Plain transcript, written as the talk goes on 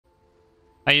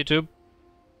Hi YouTube.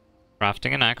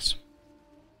 Crafting an axe.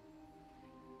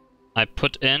 I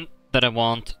put in that I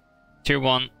want tier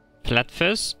 1 flat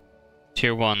fizz,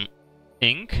 tier 1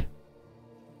 ink,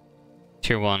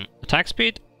 tier 1 attack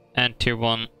speed, and tier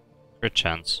 1 crit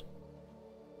chance.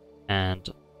 And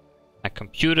I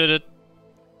computed it,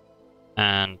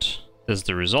 and this is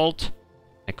the result.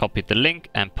 I copied the link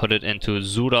and put it into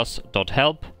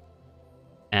zuras.help,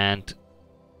 and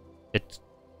it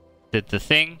did the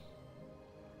thing.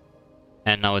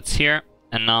 And now it's here.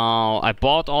 And now I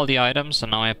bought all the items,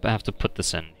 and now I have to put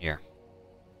this in here.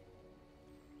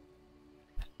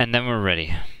 And then we're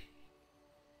ready.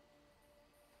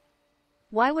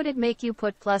 Why would it make you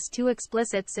put +2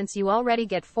 explicit since you already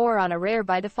get 4 on a rare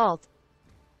by default?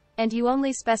 And you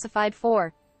only specified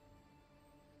 4.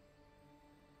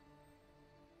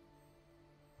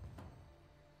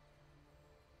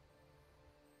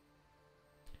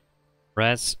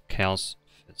 Res, Chaos,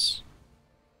 Fizz.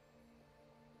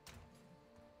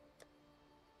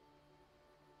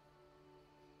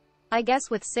 I guess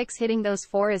with 6 hitting those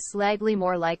 4 is slightly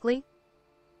more likely?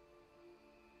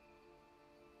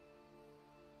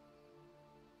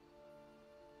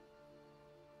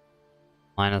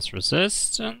 Minus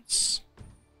resistance.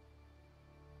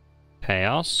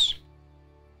 Chaos.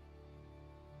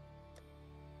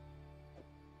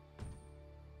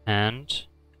 And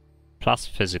plus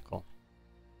physical.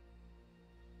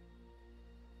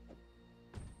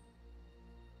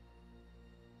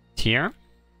 Tier.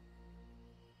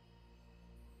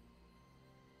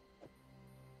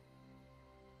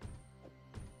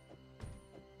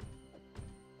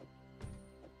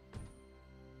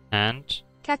 And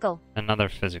Keckle. another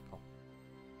physical.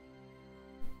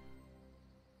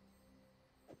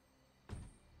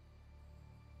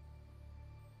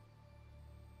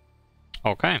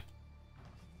 Okay.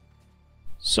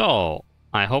 So,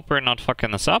 I hope we're not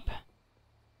fucking this up.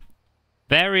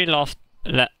 Very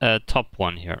top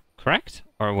one here, correct?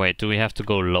 Or wait, do we have to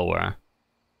go lower?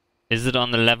 Is it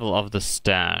on the level of the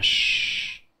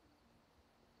stash?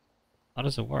 How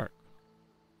does it work?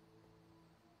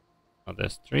 Oh,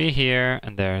 there's 3 here,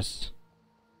 and there's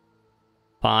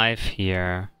 5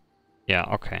 here. Yeah,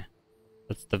 okay.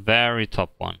 That's the very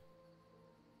top one.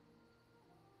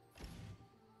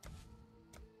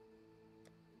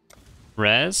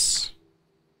 Res.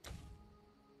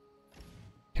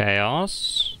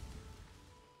 Chaos.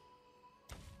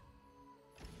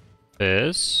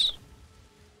 Fizz.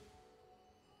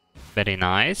 Very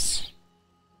nice.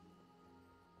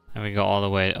 And we go all the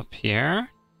way up here.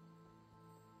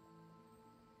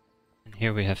 And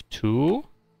here we have 2.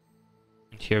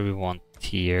 And here we want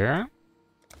tier.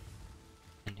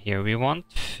 And here we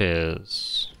want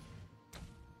fizz.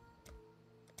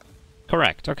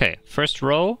 Correct. Okay. First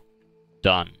row.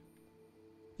 Done.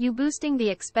 You boosting the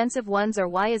expensive ones, or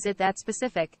why is it that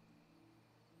specific?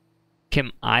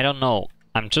 Kim, I don't know.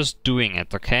 I'm just doing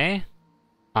it, okay?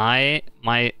 Okay,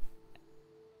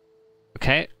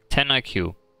 10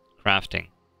 IQ. Crafting.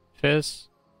 Fizz.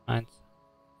 9.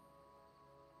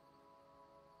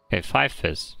 Okay, 5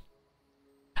 fizz.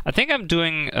 I think I'm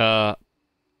doing, yeah,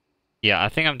 I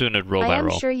think I'm doing it row by row.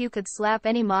 I am sure you could slap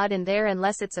any mod in there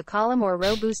unless it's a column or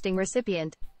row boosting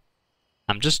recipient.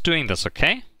 I'm just doing this,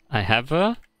 okay?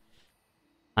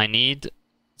 I need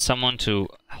someone to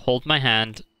hold my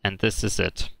hand, and this is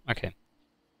it. Okay.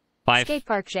 5. Skate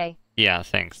park J. Yeah,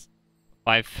 thanks.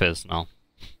 5 fizz now.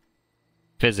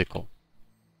 Physical.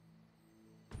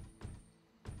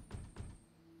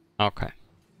 Okay.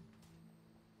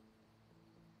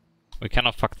 We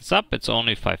cannot fuck this up. It's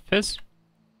only 5 fizz.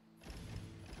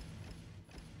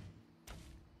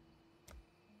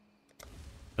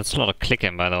 That's a lot of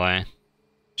clicking, by the way.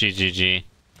 GGG.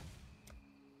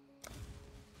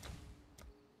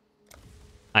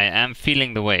 I am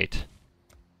feeling the weight.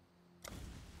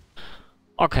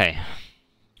 Okay.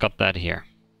 Got that here.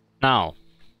 Now.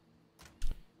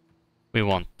 We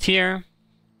want tier.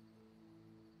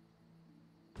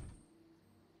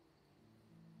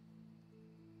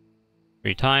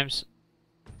 Three times.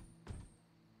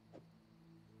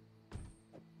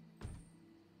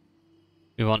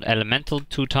 We want elemental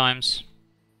 2 times.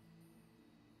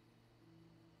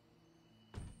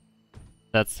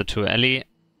 That's the 2 Ellie.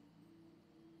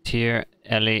 Tier,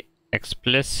 Ellie,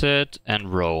 explicit,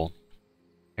 and row.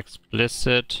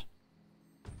 Explicit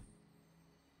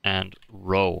and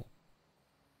row.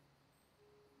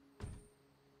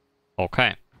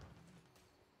 Okay.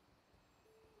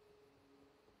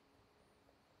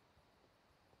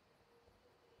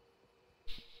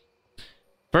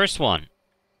 First one.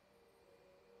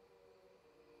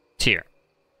 Tier.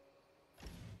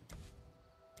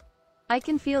 I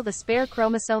can feel the spare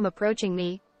chromosome approaching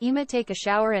me. Ima, take a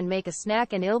shower and make a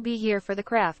snack and it'll be here for the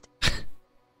craft.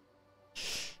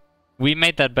 We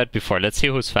made that bet before. Let's see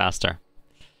who's faster.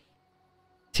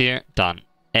 Tier done.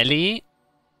 Ellie.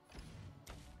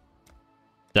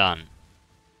 Done.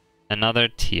 Another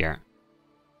tier.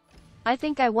 I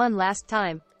think I won last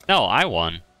time. No, I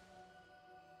won.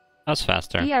 I was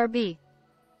faster. BRB.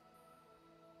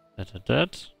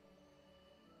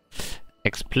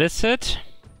 Explicit.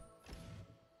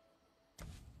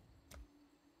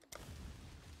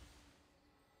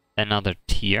 Another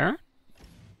tier.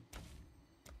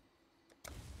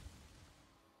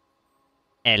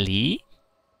 Ellie.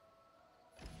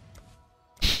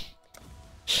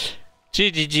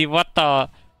 GGG, what the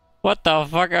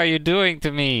fuck are you doing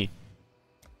to me?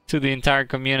 To the entire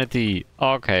community.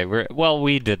 Okay,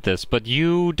 we did this, but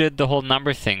you did the whole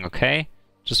number thing, okay?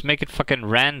 Just make it fucking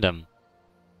random.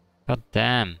 God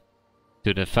damn.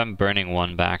 Dude, if I'm burning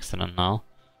one by accident now,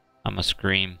 I'ma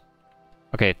scream.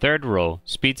 Okay, third row.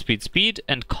 Speed, speed, speed,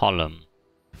 and column.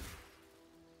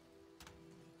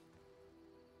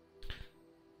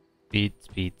 Speed,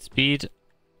 speed, speed,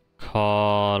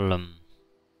 column.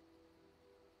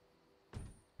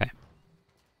 Okay.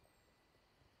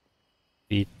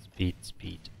 Speed, speed,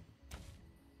 speed.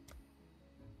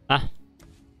 Ah.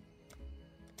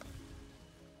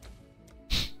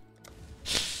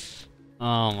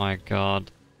 Oh my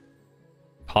god.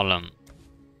 Column.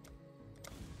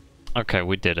 Okay,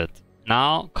 we did it.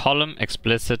 Now, column,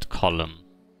 explicit, column.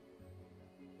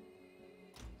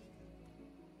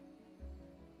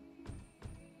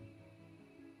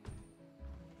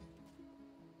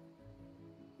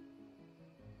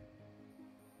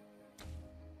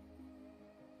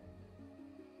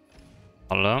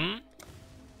 Column.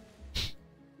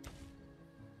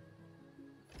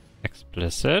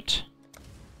 Explicit.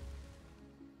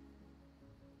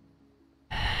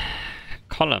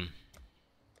 Column.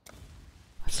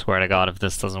 I swear to God if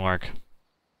this doesn't work.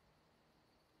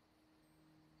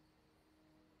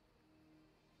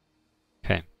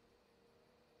 Okay.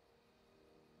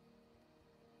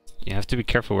 You have to be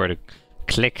careful where to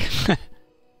click.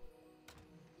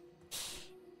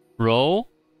 Row.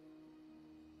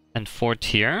 And 4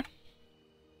 tier.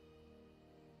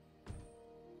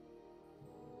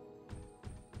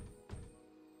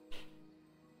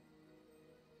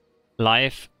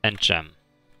 Life and gem.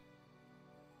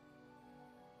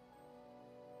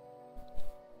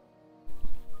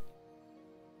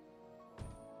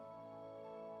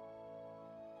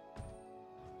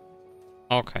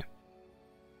 Okay.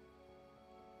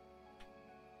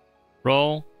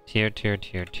 Roll, tier, tier,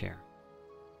 tier, tier.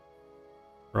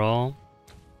 Roll.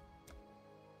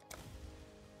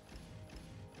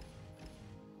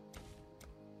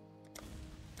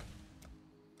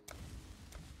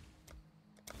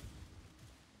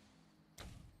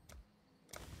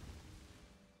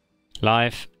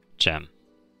 Life, gem.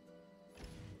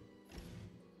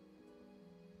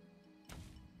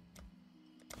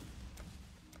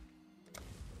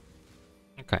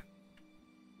 Okay.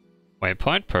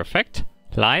 Waypoint, perfect.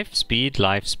 Life, speed,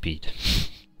 life, speed.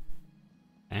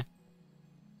 Okay.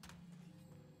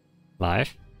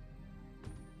 Life.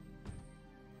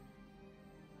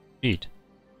 Speed.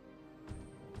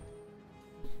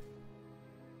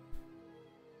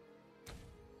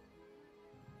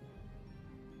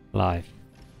 Life.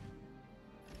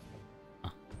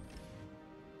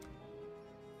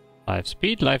 Life,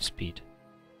 speed, life, speed.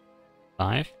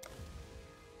 Life.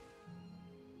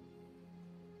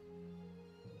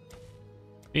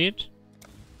 Speed.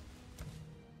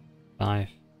 Life.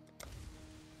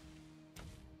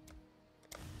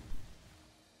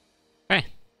 Okay.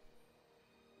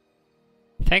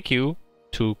 Thank you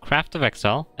to Craft of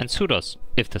Exile and Pseudos,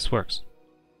 if this works.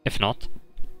 If not,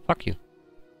 fuck you.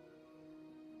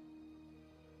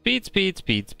 Speed, speed,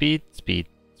 speed, speed, speed,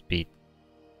 speed.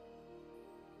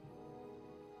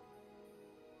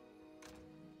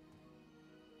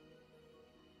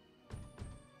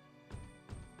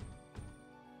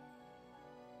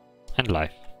 And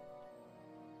life.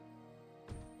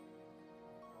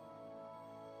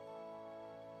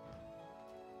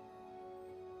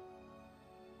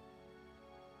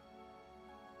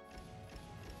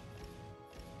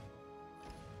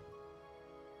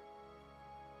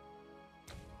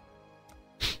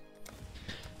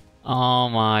 Oh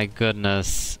my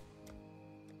goodness.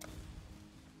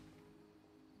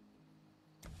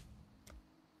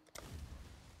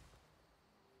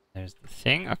 There's the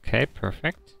thing. Okay,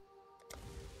 perfect.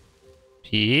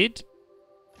 Speed.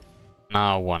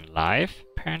 Now 1 life,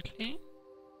 apparently.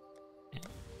 Okay.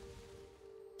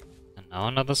 And now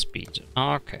another speed.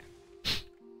 Okay.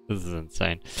 This is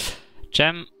insane.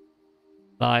 gem,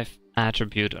 life,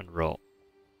 attribute, and roll.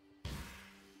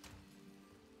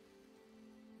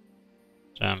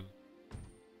 Gem.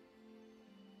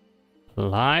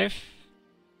 Life.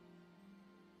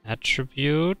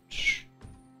 Attribute.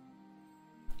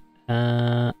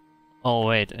 Oh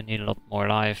wait, I need a lot more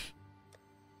life.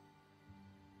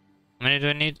 How many do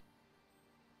I need?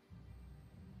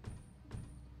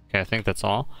 Okay, I think that's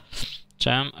all.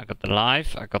 Gem, I got the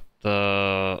life, I got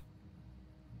the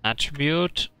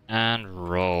attribute, and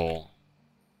roll.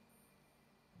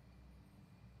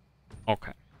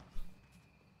 Okay.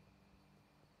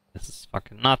 This is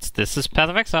fucking nuts. This is Path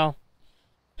of Exile.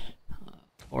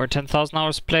 Over 10,000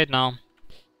 hours played now.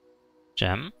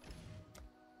 Gem.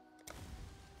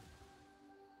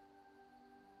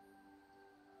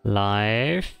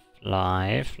 Life,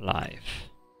 life, life.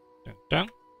 Dun, dun.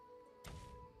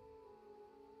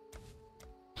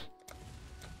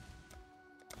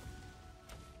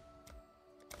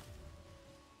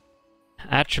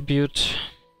 Attribute.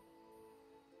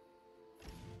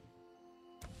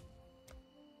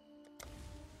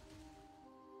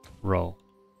 Row.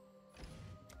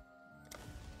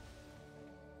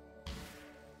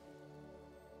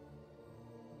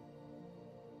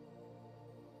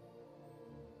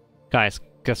 Guys,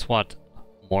 guess what?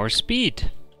 More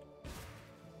speed.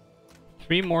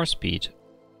 3 more speed.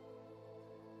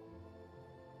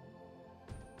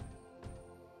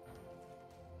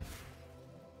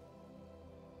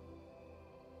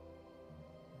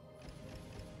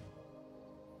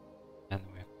 And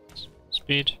we have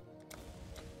speed.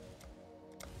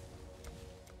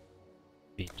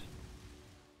 Speed.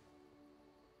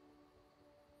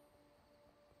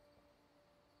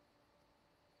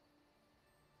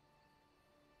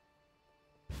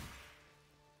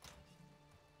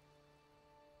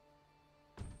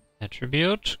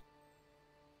 Attribute.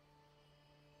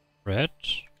 Red.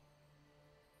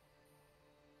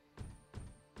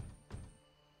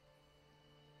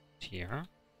 Here.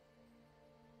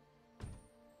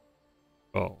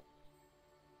 Oh.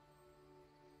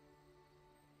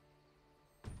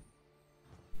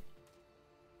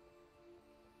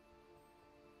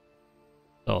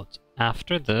 So it's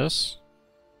after this.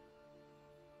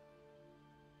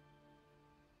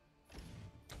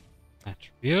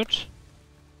 Attribute.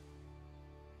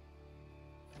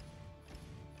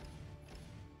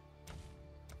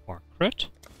 Or crit.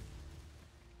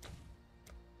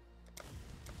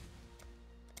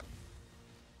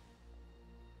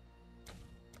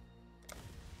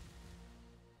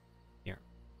 Here.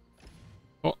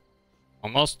 Oh,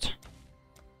 almost.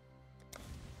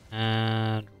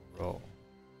 And roll.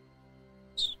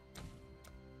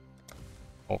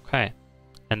 Okay.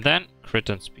 And then crit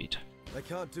and speed. I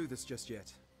can't do this just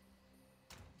yet.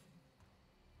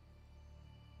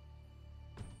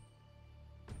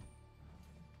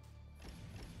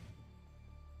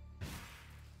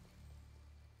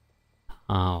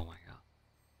 Oh my god.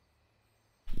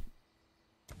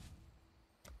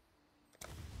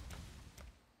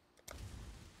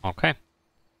 Okay.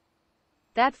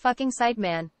 That fucking site,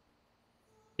 man.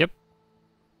 Yep.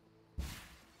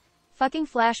 Fucking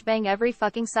flashbang every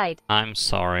fucking site. I'm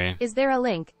sorry. Is there a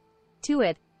link to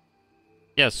it?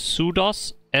 Yes,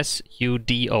 sudos,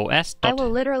 S-U-D-O-S I will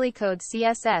literally code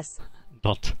CSS.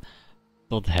 dot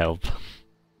help.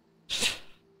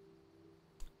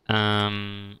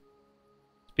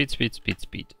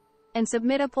 Speed. And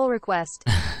submit a pull request.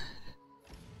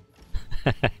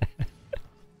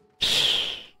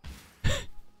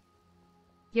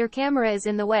 Your camera is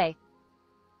in the way.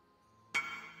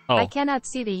 Oh, I cannot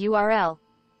see the URL.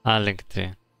 I'll link it to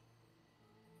you.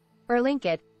 Or link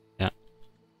it. Yeah.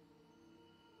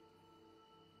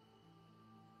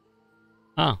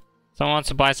 Oh, someone wants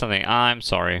to buy something. I'm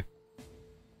sorry.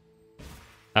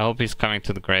 I hope he's coming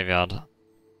to the graveyard.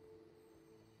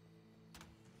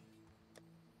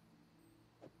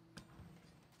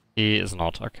 He is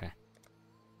not. Okay.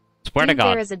 Swear to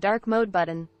God. There is a dark mode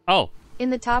button. Oh. In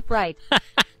the top right.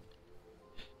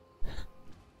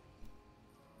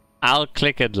 I'll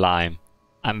click it, Lime.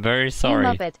 I'm very sorry.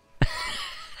 You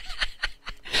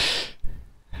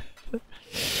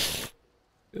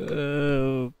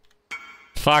Muppet.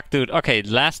 Fuck, dude. Okay,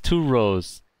 last 2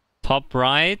 rows. Top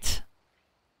right.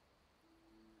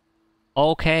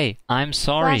 Okay, I'm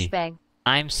sorry. Flashbang.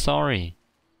 I'm sorry.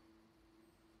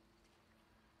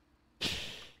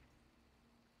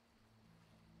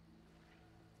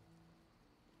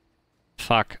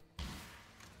 Fuck.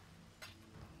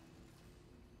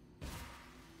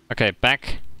 Okay,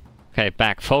 back. Okay,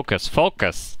 back. Focus.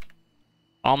 Focus.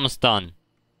 Almost done.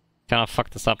 Cannot fuck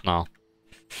this up now.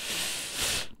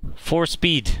 4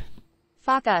 speed.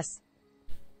 Fuck us.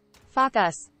 Fuck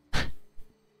us.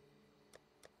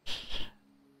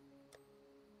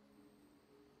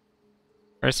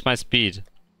 Where's my speed?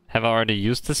 Have I already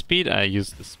used the speed? I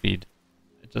used the speed.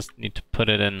 I just need to put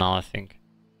it in now, I think.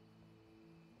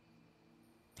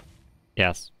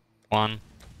 Yes. 1.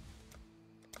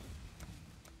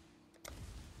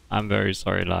 I'm very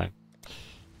sorry, live.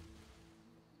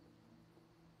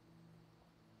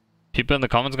 People in the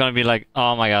comments gonna be like,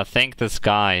 oh my god, thank this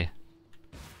guy.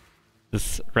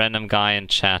 This random guy in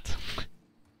chat.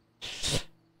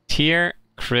 Tier,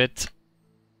 crit.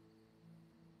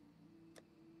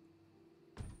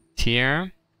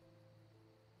 Tier.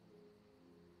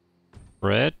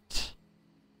 Crit.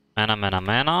 Mana, mana,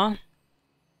 mana.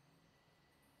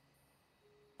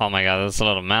 Oh my god, that's a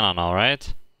lot of mana now,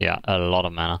 right? Yeah, a lot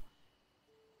of mana.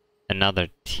 Another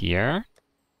tier.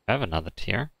 I have another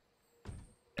tier.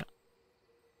 Yeah.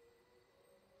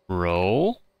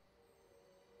 Row.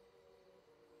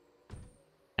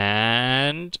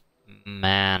 And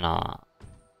mana.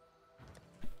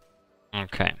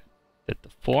 Okay. Did the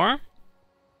 4.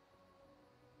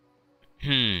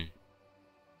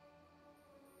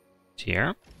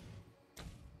 Tier.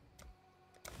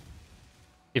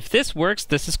 If this works,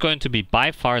 this is going to be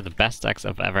by far the best X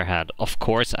I've ever had. Of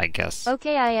course, I guess.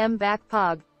 Okay, I am back,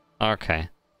 Pog. Okay.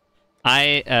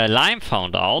 Lime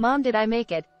found out Mom, did I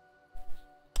make it?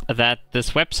 that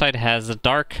this website has a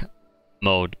dark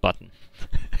mode button.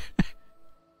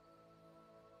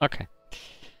 Okay.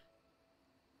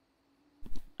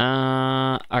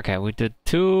 Okay, we did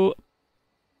 2.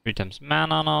 3 times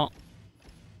mana now.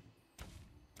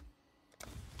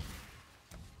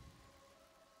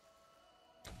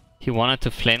 He wanted to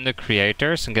flame the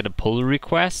creators and get a pull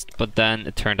request, but then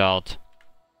it turned out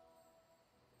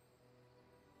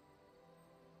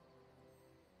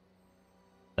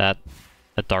that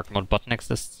a dark mode button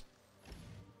exists.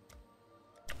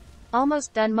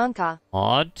 Almost done, Monka.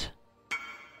 Mod.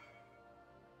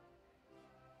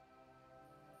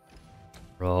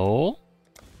 Row.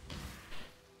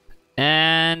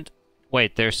 And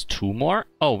wait, there's 2 more?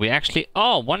 Oh, we actually...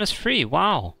 Oh, 1 is free.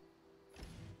 Wow.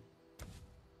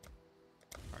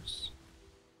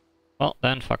 Well,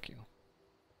 then fuck you.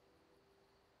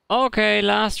 Okay,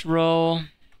 last row.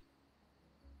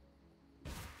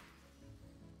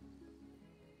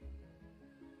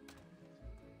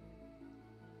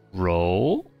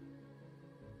 Row.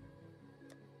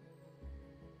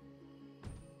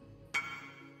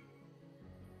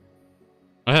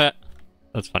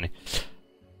 That's funny.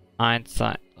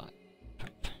 Hindsight.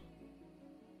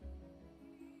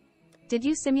 Did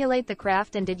you simulate the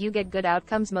craft and did you get good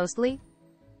outcomes mostly?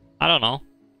 I don't know.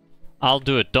 I'll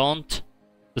do it. Don't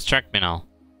distract me now.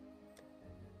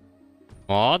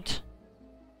 Mod.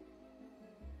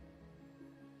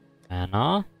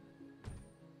 Mana.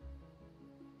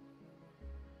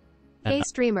 Hey,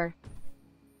 streamer.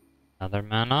 Another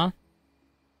mana.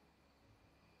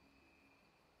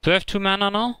 Do I have 2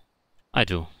 mana now? I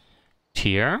do.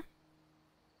 Tier.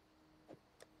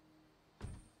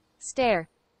 Stare.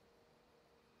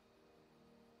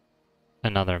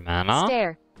 Another mana.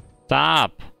 Stare.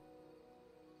 Stop!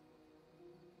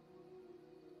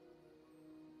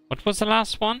 What was the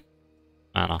last one?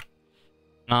 Mana.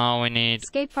 Now we need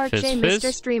Skate park fizz, shame, fizz.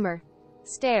 Mr. Streamer.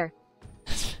 Stare.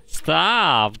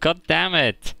 Stop! God damn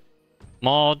it!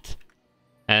 Mod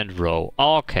and row.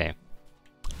 Okay.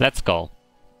 Let's go.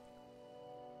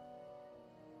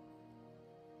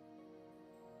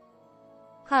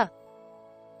 Huh.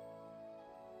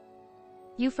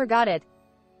 You forgot it.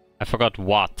 I forgot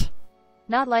what?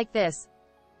 Not like this.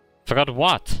 Forgot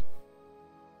what?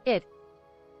 It.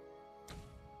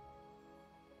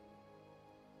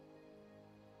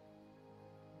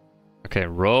 Okay,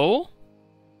 row.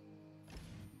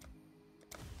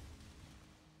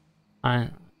 5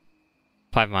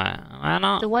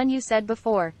 mana. The one you said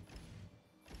before.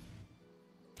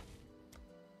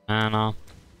 Mana.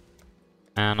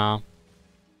 Mana.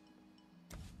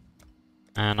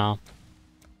 Mana.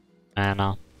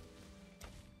 Mana.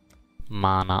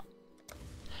 Mana.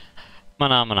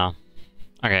 Mana, mana.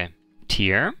 Okay.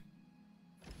 Tier.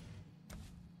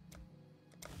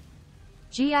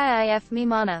 GIIF me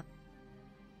mana.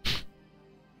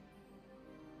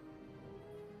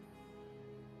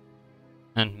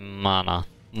 And mana.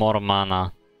 More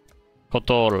mana.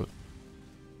 Kotor.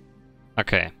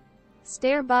 Okay.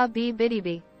 Stare ba bee biddy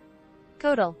bee.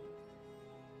 Kodal.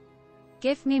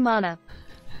 Give me mana.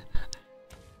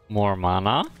 More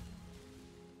mana.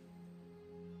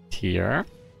 Tier.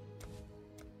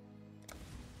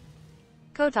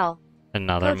 Kotal.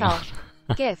 Another Kotal.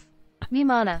 mana. Gif. Me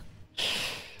mana.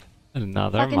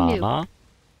 Another Fucking mana.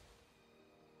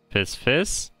 Fizz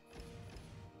fizz.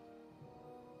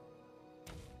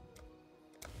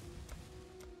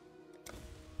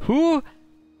 Who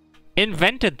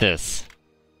invented this?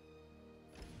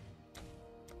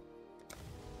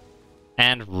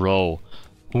 And row.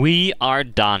 We are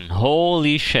done.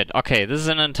 Holy shit. Okay, this is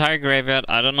an entire graveyard.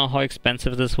 I don't know how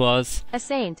expensive this was. A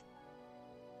saint.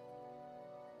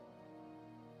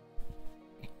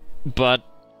 But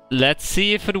let's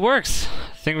see if it works.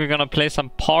 I think we're gonna play some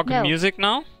Pog music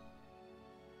now.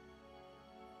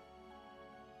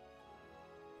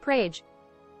 Prage.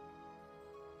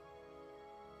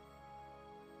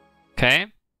 Okay.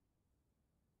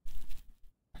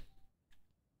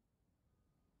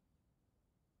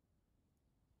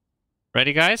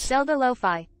 Ready, guys? Sell the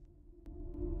lo-fi.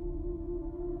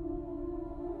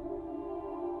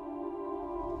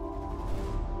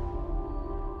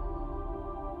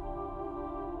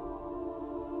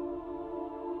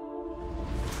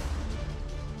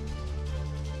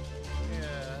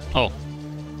 Oh.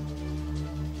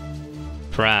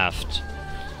 Craft.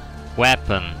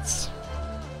 Weapons.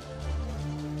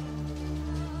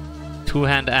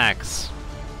 Two-hand axe.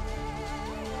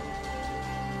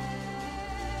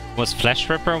 Was Flesh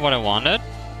Ripper what I wanted?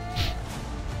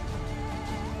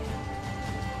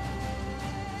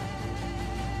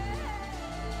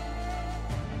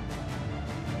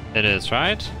 It is,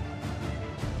 right?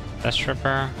 Flesh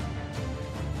Ripper.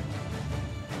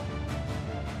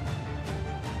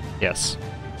 Yes.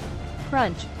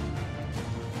 Crunch.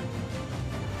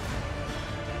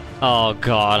 Oh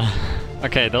god.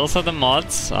 Okay, those are the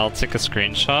mods. I'll take a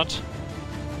screenshot.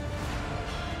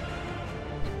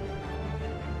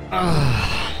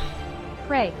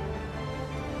 Pray.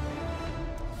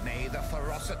 May the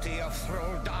ferocity of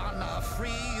Thraldana free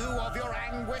you of your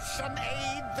anguish and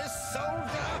aid this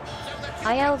soldier so that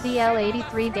you ILVL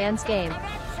 83 dance game.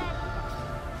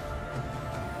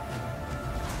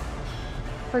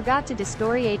 Forgot to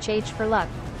destory HH for luck.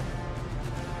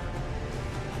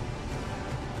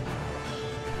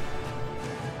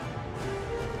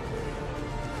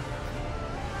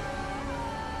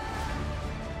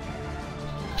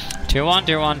 Tier 1,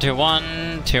 tier 1, tier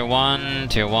 1, tier 1,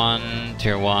 tier 1,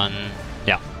 tier 1.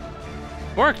 Yeah.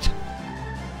 Worked!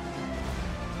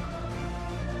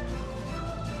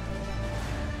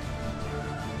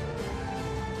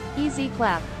 Easy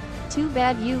clap. Too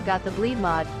bad you got the bleed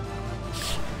mod.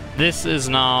 This is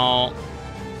now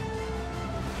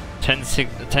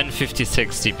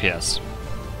 1056 DPS.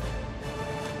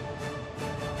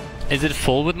 Is it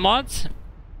full with mods?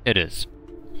 It is.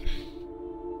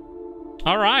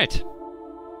 Alright.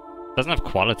 Doesn't have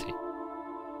quality.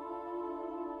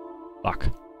 Fuck.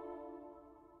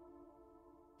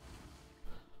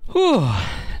 Whew.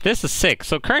 This is sick.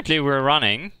 So currently we're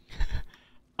running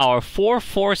our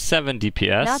 447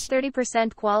 DPS. Not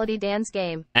 30% quality dance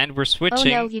game. And we're Oh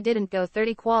switching no, he didn't go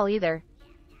 30 qual either.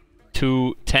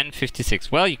 to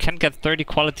 1056. Well, you can get 30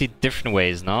 quality different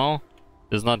ways, no?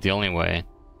 This is not the only way.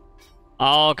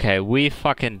 Okay, we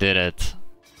fucking did it.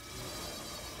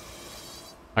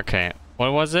 Okay,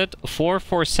 what was it?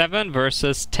 447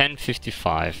 versus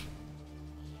 1055.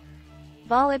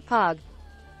 Ball it pog.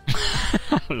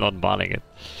 I'm not balling it.